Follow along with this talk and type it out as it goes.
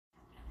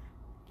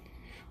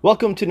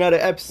Welcome to another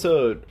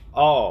episode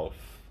of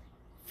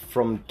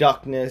From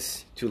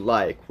Darkness to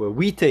Light, where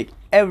we take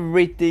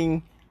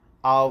everything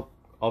out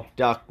of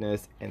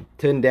darkness and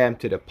turn them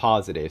to the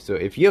positive. So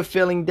if you're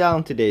feeling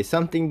down today,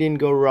 something didn't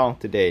go wrong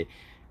today,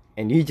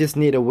 and you just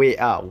need a way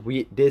out,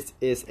 this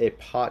is a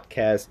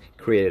podcast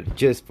created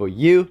just for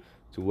you,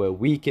 to where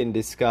we can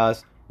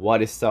discuss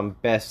what is some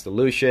best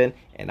solution,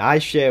 and I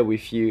share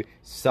with you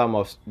some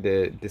of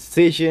the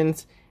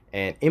decisions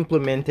and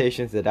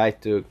implementations that I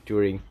took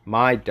during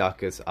my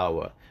darkest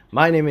hour.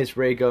 My name is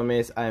Ray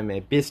Gomez. I am a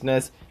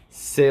business,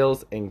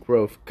 sales, and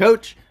growth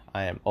coach.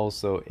 I am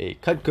also a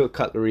Cutco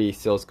Cutlery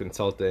sales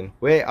consultant,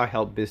 where I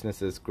help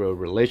businesses grow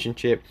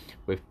relationship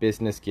with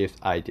business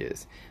gift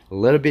ideas. A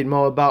little bit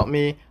more about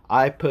me.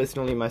 I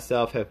personally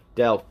myself have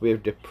dealt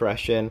with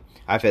depression.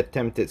 I've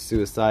attempted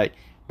suicide.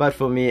 But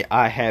for me,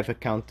 I have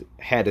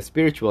had a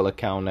spiritual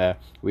encounter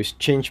which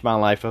changed my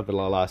life over the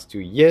last 2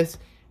 years.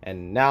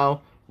 And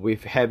now,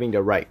 with having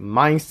the right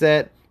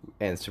mindset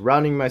and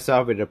surrounding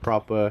myself with the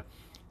proper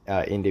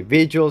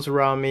individuals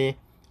around me,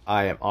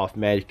 I am off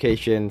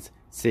medications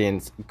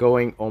since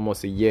going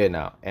almost a year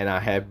now, and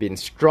I have been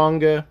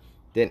stronger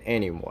than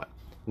anyone.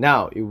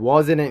 Now, it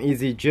wasn't an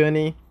easy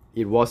journey,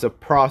 it was a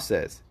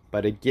process,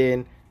 but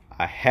again,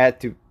 I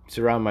had to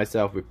surround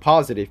myself with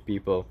positive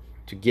people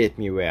to get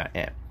me where I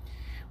am.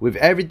 With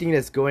everything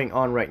that's going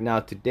on right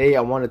now, today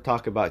I want to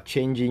talk about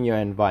changing your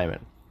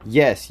environment.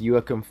 Yes, you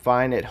are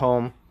confined at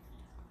home,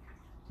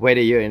 whether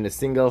you're in a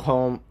single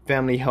home,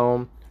 family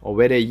home, or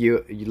whether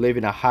you live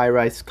in a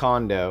high-rise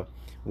condo.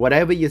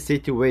 Whatever your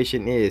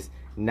situation is,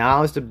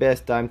 now is the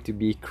best time to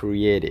be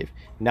creative.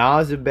 Now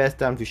is the best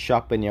time to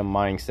sharpen your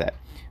mindset.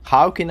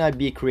 How can I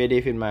be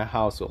creative in my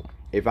household?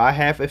 If I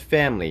have a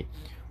family,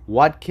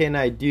 what can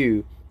I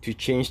do to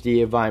change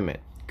the environment?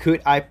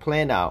 Could I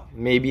plan out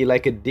maybe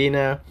like a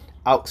dinner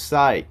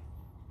outside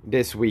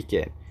this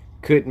weekend?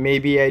 Could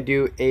maybe I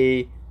do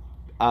a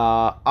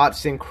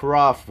arts and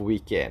craft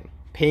weekend?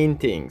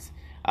 Paintings.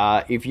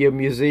 If you're a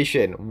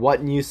musician,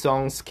 what new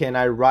songs can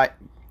I write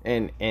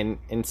and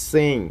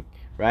sing,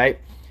 right?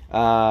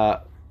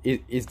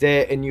 Is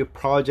there a new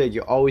project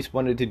you always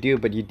wanted to do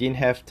but you didn't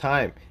have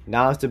time?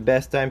 Now is the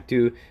best time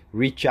to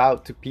reach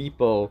out to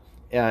people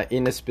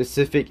in a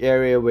specific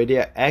area where they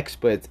are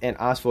experts and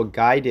ask for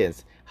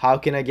guidance. How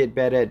can I get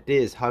better at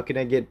this? How can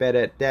I get better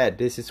at that?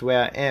 This is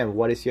where I am.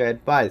 What is your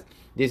advice?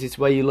 This is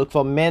where you look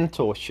for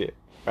mentorship,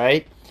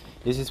 right?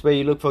 This is where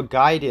you look for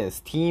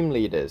guidance, team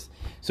leaders.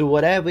 So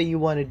whatever you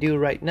want to do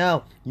right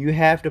now, you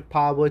have the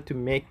power to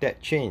make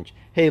that change.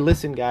 Hey,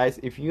 listen guys,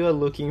 if you are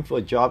looking for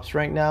jobs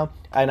right now,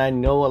 and I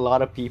know a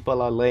lot of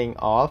people are laying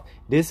off,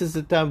 this is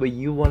the time where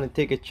you want to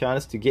take a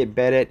chance to get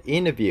better at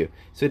interview,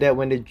 so that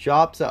when the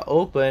jobs are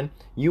open,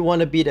 you want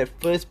to be that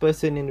first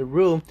person in the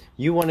room.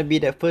 You want to be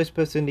that first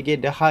person to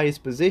get the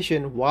highest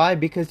position. Why?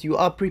 Because you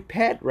are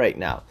prepared right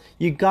now.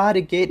 You got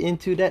to get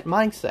into that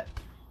mindset,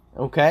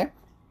 okay?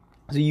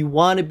 So you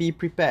want to be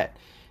prepared.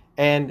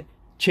 And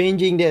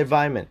changing the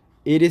environment,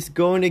 it is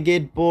going to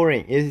get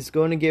boring. It is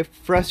going to get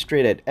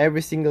frustrated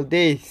every single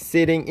day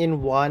sitting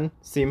in one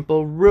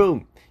simple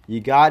room. You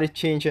got to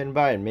change your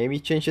environment. Maybe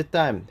change the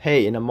time.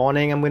 Hey, in the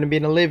morning I'm going to be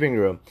in the living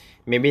room.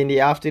 Maybe in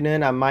the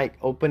afternoon I might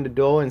open the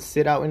door and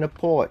sit out in the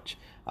porch.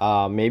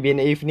 Maybe in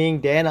the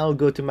evening, then I'll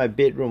go to my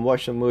bedroom,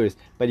 watch some movies.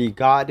 But you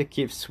got to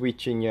keep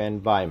switching your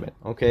environment.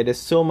 Okay, there's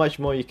so much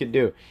more you can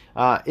do.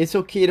 It's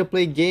okay to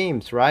play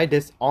games, right?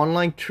 There's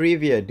online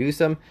trivia. Do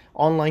some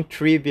online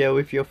trivia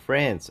with your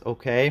friends,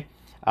 okay?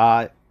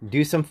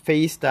 Do some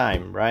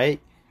FaceTime,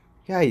 right?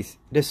 Guys,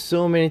 there's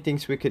so many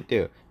things we could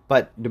do.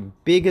 But the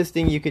biggest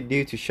thing you could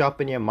do to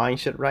sharpen your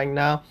mindset right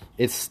now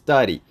is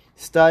study.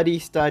 Study,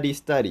 study,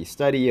 study.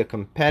 Study your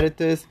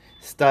competitors.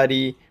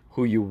 Study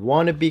who you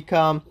want to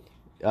become.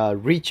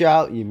 Reach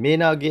out. You may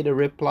not get a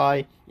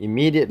reply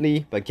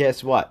immediately, but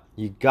guess what?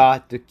 You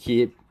got to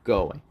keep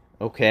going.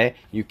 Okay,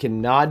 you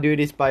cannot do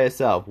this by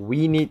yourself.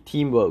 We need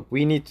teamwork.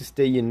 We need to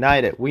stay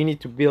united. We need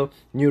to build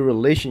new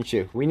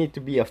relationships. We need to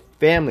be a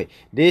family.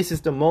 This is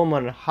the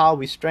moment on how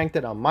we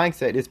strengthen our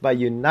mindset, is by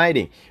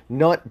uniting,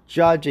 not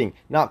judging,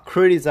 not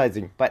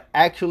criticizing, but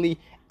actually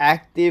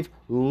active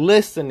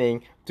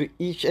listening to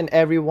each and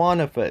every one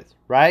of us,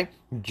 right?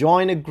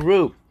 Join a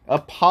group, a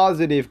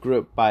positive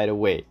group, by the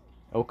way,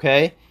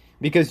 okay?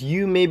 Because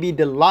you may be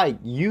the light.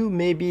 You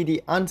may be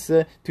the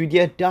answer to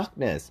their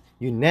darkness.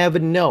 You never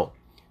know.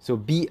 So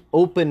be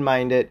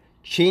open-minded,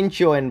 change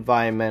your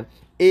environment.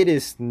 It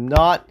is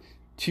not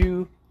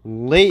too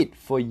late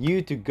for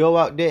you to go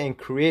out there and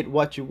create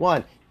what you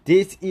want.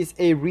 This is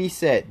a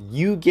reset.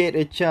 You get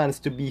a chance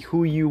to be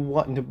who you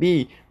want to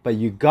be, but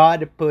you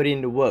got to put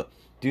in the work.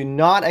 Do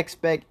not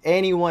expect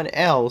anyone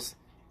else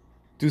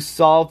to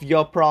solve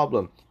your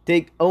problem.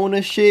 Take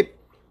ownership,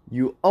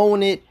 you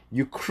own it,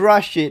 you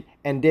crush it,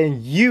 and then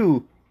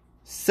you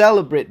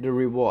celebrate the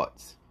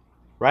rewards,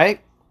 right?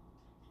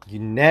 You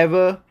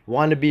never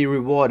want to be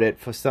rewarded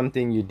for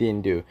something you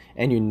didn't do.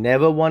 And you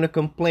never want to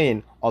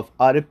complain of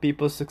other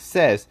people's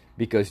success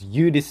because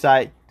you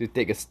decide to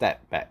take a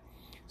step back.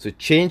 So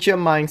change your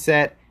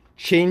mindset,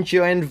 change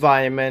your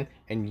environment,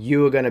 and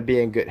you're gonna be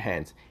in good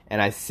hands.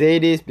 And I say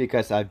this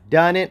because I've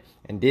done it,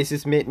 and this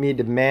has made me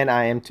the man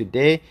I am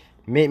today,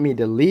 made me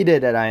the leader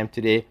that I am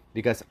today,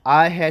 because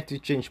I had to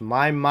change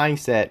my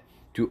mindset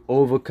to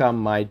overcome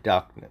my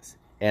darkness.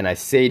 And I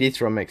say this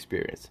from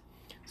experience.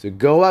 So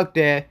go out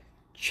there,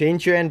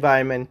 change your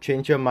environment,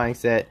 change your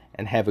mindset,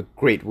 and have a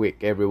great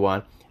week,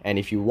 everyone. And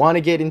if you want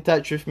to get in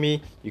touch with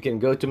me, you can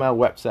go to my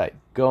website,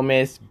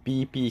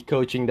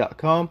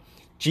 gomezbpcoaching.com,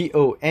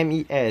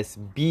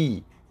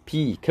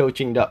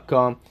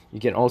 GOMESBPcoaching.com. You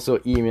can also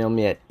email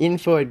me at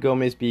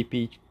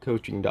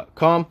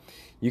info@gomezbpcoaching.com.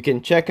 You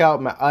can check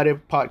out my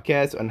other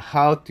podcasts on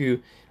how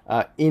to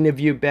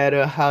interview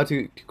better, how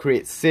to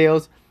create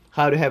sales,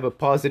 how to have a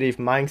positive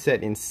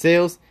mindset in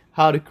sales,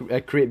 how to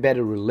create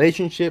better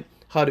relationship,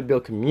 how to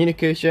build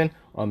communication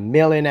on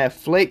Millionaire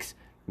Flix,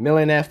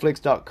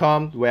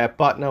 millionaireflix.com, where I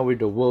partner with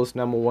the world's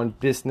 #1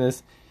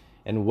 business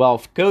and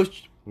wealth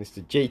coach,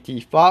 Mr.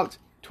 JT Fox.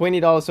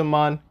 $20 a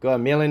month, go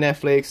on Millionaire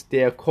Flix.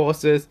 Their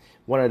courses,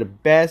 one of the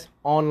best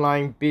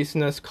online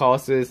business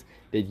courses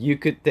that you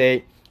could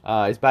take.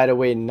 It's, by the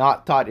way,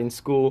 not taught in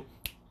school.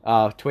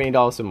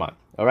 $20 a month.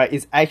 All right,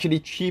 it's actually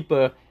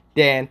cheaper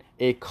than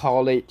a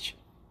college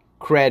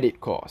credit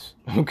course.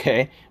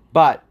 Okay,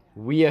 but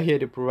we are here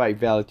to provide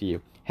value to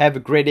you. Have a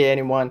great day,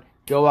 anyone.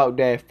 Go out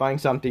there, find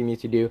something new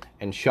to do,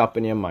 and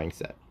sharpen your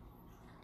mindset.